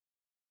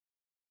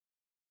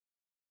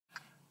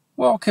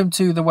Welcome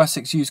to the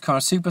Wessex Used Car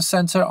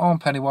Supercentre on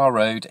Pennywell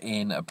Road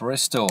in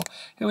Bristol.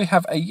 Here we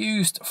have a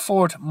used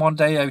Ford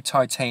Mondeo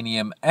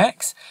Titanium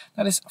X.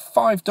 That is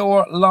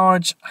 5-door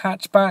large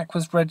hatchback,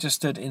 was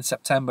registered in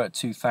September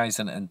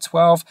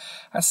 2012.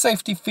 Has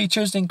safety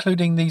features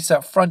including these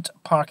front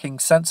parking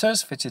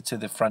sensors fitted to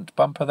the front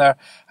bumper there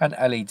and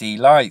LED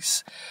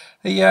lights.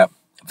 The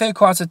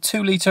vehicle has a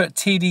 2-litre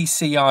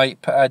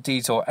TDCi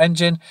diesel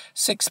engine,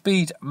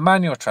 6-speed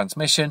manual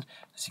transmission.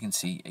 As you can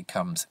see, it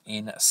comes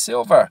in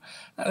silver.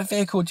 Now, the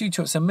vehicle, due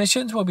to its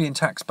emissions, will be in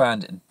tax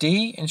band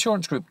D,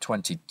 insurance group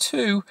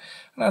 22,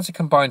 and has a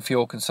combined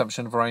fuel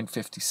consumption of around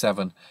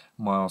 57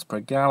 miles per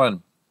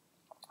gallon.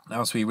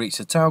 Now, as we reach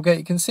the tailgate,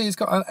 you can see it's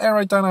got an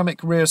aerodynamic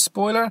rear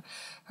spoiler,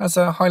 has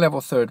a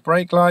high-level third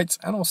brake light,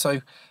 and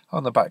also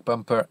on the back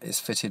bumper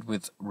is fitted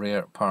with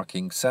rear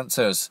parking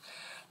sensors.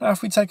 Now,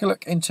 if we take a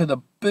look into the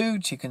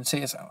boot, you can see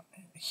it's a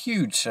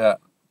huge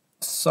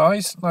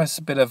size, nice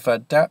bit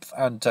of depth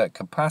and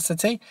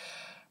capacity.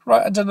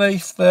 Right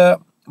underneath the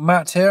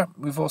mat here,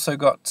 we've also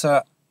got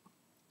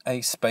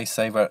a space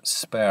saver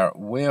spare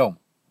wheel.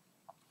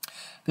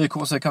 The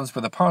vehicle also comes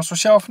with a parcel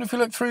shelf, and if you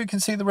look through, you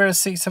can see the rear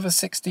seats have a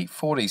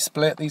 60-40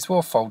 split. These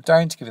will fold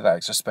down to give you that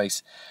extra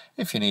space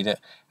if you need it,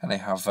 and they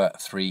have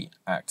 3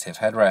 active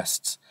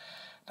headrests.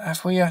 Now,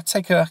 if we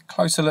take a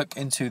closer look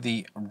into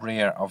the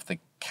rear of the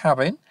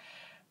cabin,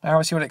 now,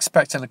 as you would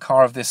expect in a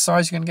car of this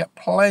size, you're going to get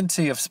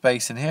plenty of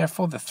space in here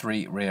for the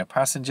 3 rear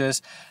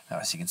passengers. Now,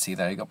 as you can see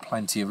there, you've got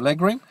plenty of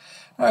legroom.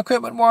 Now,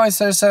 equipment-wise,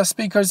 there's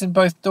speakers in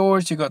both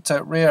doors. You've got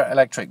rear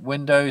electric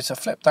windows, a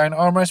flip-down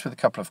armrest with a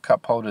couple of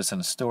cup holders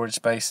and a storage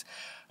space,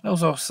 and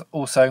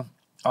also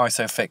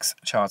ISOFIX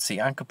child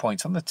seat anchor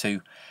points on the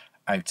 2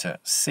 outer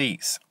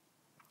seats.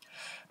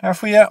 Now,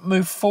 if we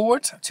move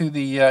forward to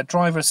the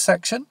driver's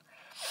section,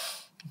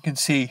 you can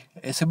see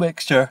it's a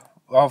mixture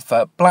of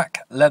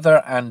black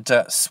leather and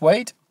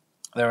suede.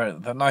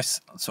 They're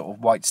nice sort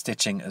of white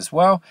stitching as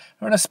well.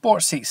 They're in a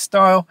sport seat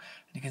style.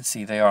 You can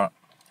see they are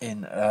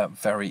in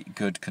very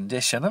good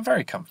condition and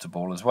very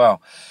comfortable as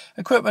well.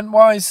 Equipment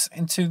wise,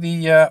 into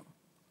the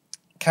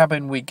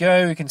cabin we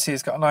go. You can see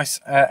it's got a nice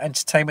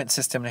entertainment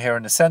system here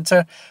in the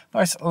center.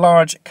 Nice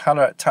large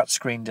color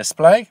touchscreen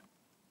display.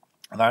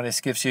 Now this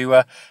gives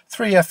you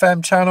 3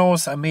 FM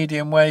channels, a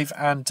medium wave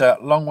and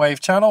long wave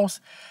channels.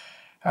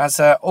 Has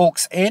aux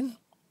in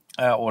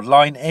or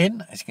line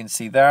in, as you can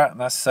see there, and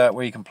that's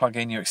where you can plug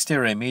in your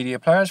exterior media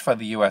players for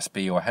the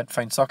USB or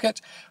headphone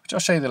socket, which I'll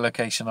show you the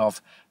location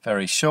of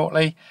very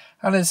shortly.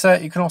 And it's,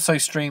 you can also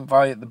stream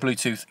via the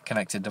Bluetooth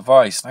connected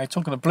device. Now,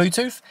 talking of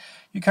Bluetooth,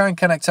 you can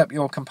connect up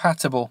your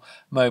compatible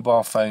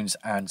mobile phones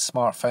and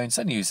smartphones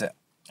and use it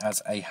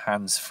as a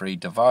hands-free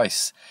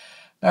device.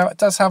 Now, it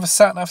does have a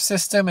sat-nav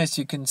system, as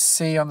you can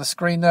see on the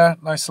screen there.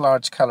 Nice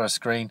large colour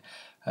screen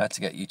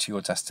to get you to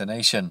your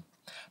destination.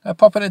 Now,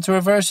 popping into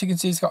reverse, you can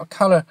see it's got a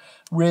colour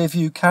rear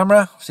view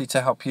camera, obviously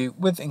to help you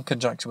in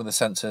conjunction with the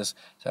sensors,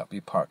 to help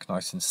you park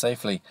nice and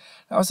safely.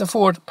 Now, it's a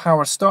forward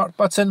power start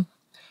button.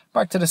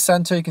 Back to the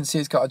centre, you can see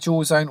it's got a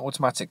dual zone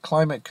automatic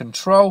climate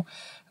control.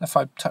 And if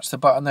I touch the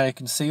button there, you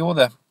can see all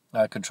the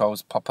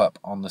controls pop up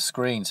on the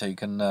screen, so you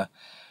can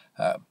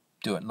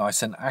do it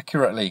nice and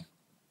accurately.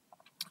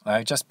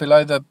 Now, just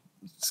below the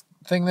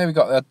thing there, we've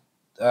got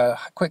the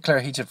quick clear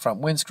heated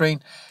front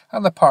windscreen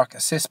and the park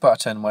assist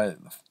button, where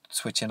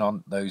switching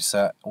on those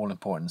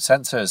all-important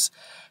sensors.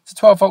 It's a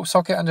 12-volt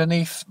socket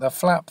underneath the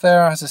flap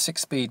there, has a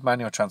 6-speed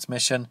manual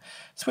transmission,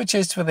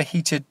 switches for the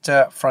heated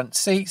front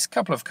seats, a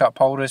couple of cup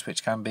holders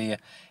which can be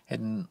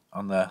hidden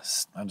on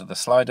under the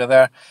slider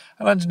there,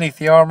 and underneath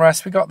the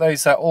armrest we've got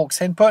those aux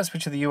inputs,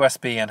 which are the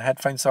USB and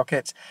headphone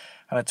socket,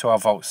 and a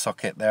 12-volt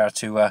socket there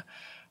to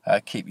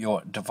keep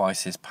your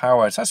devices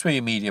powered. So that's where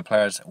your media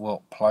players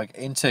will plug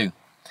into.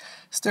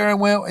 Steering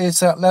wheel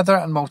is leather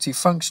and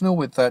multifunctional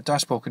with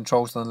dashboard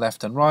controls on the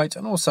left and right,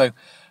 and also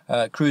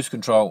cruise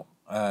control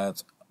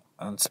and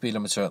speed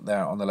limiter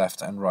there on the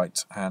left and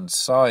right hand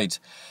side.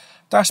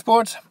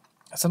 Dashboard,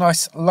 it's a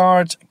nice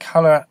large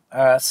colour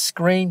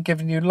screen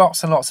giving you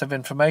lots and lots of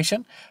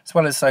information, as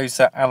well as those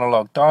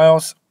analog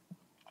dials.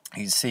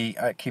 You can see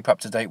keep up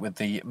to date with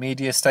the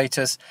media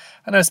status,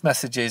 and there's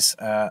messages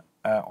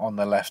on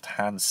the left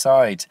hand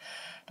side.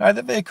 Now,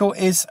 the vehicle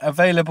is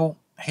available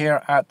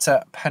here at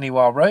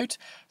Pennywell Road,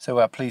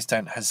 so please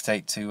don't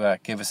hesitate to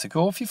give us a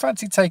call if you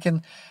fancy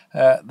taking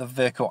the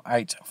vehicle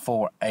out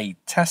for a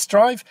test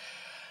drive.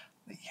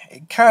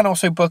 You can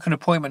also book an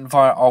appointment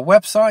via our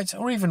website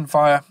or even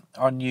via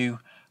our new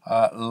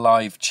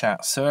live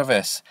chat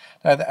service.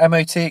 Now, the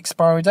MOT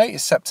expiry date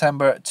is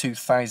September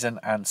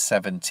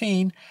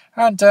 2017,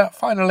 and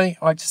finally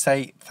I'd like to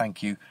say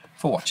thank you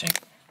for watching.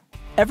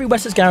 Every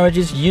Wessex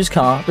Garage's used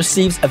car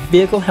receives a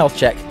vehicle health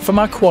check from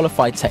our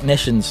qualified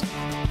technicians.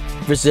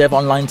 Reserve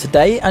online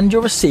today and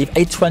you'll receive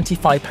a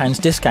 £25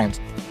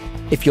 discount.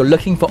 If you're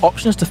looking for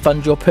options to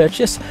fund your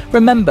purchase,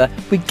 remember,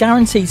 we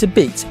guarantee to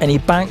beat any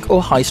bank or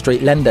high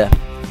street lender.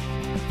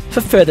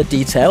 For further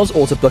details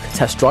or to book a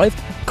test drive,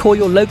 call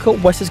your local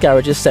Wessex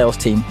Garages sales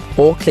team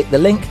or click the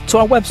link to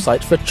our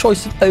website for a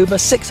choice of over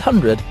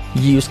 600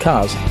 used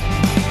cars.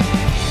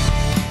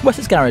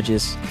 Wessex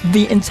Garages,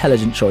 the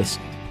intelligent choice.